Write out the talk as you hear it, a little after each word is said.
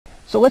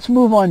So let's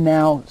move on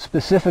now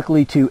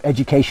specifically to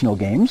educational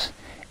games,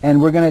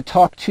 and we're going to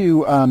talk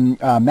to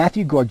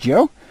Matthew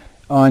Gorgio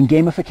on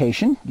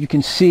gamification. You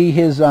can see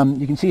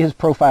his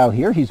profile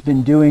here. He's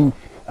been doing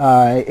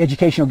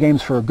educational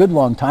games for a good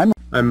long time.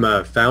 I'm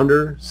a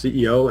founder,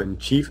 CEO, and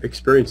Chief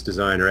Experience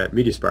Designer at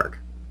MediaSpark.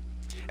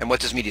 And what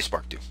does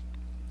MediaSpark do?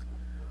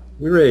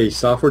 We're a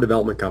software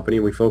development company.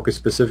 We focus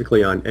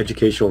specifically on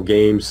educational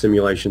games,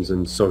 simulations,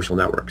 and social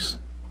networks.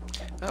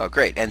 Oh,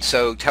 great. And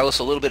so tell us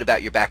a little bit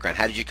about your background.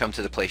 How did you come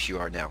to the place you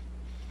are now?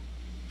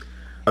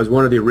 I was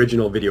one of the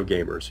original video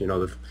gamers, you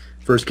know, the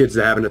first kids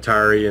to have an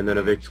Atari and then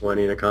a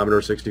VIC-20 and a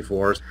Commodore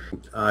 64.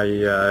 I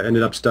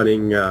ended up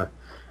studying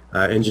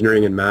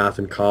engineering and math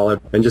in college,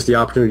 and just the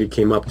opportunity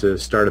came up to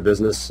start a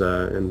business,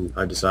 and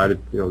I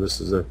decided, you know,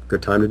 this is a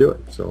good time to do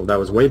it. So that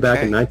was way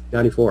back in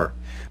 1994.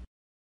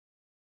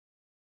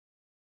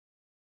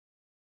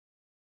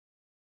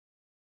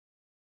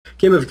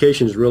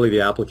 Gamification is really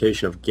the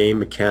application of game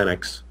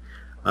mechanics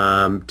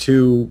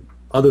to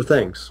other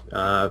things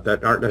that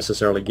aren't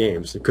necessarily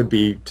games. It could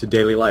be to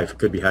daily life. It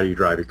could be how you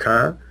drive your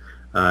car.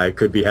 It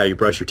could be how you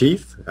brush your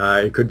teeth.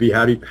 It could be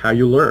how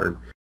you learn.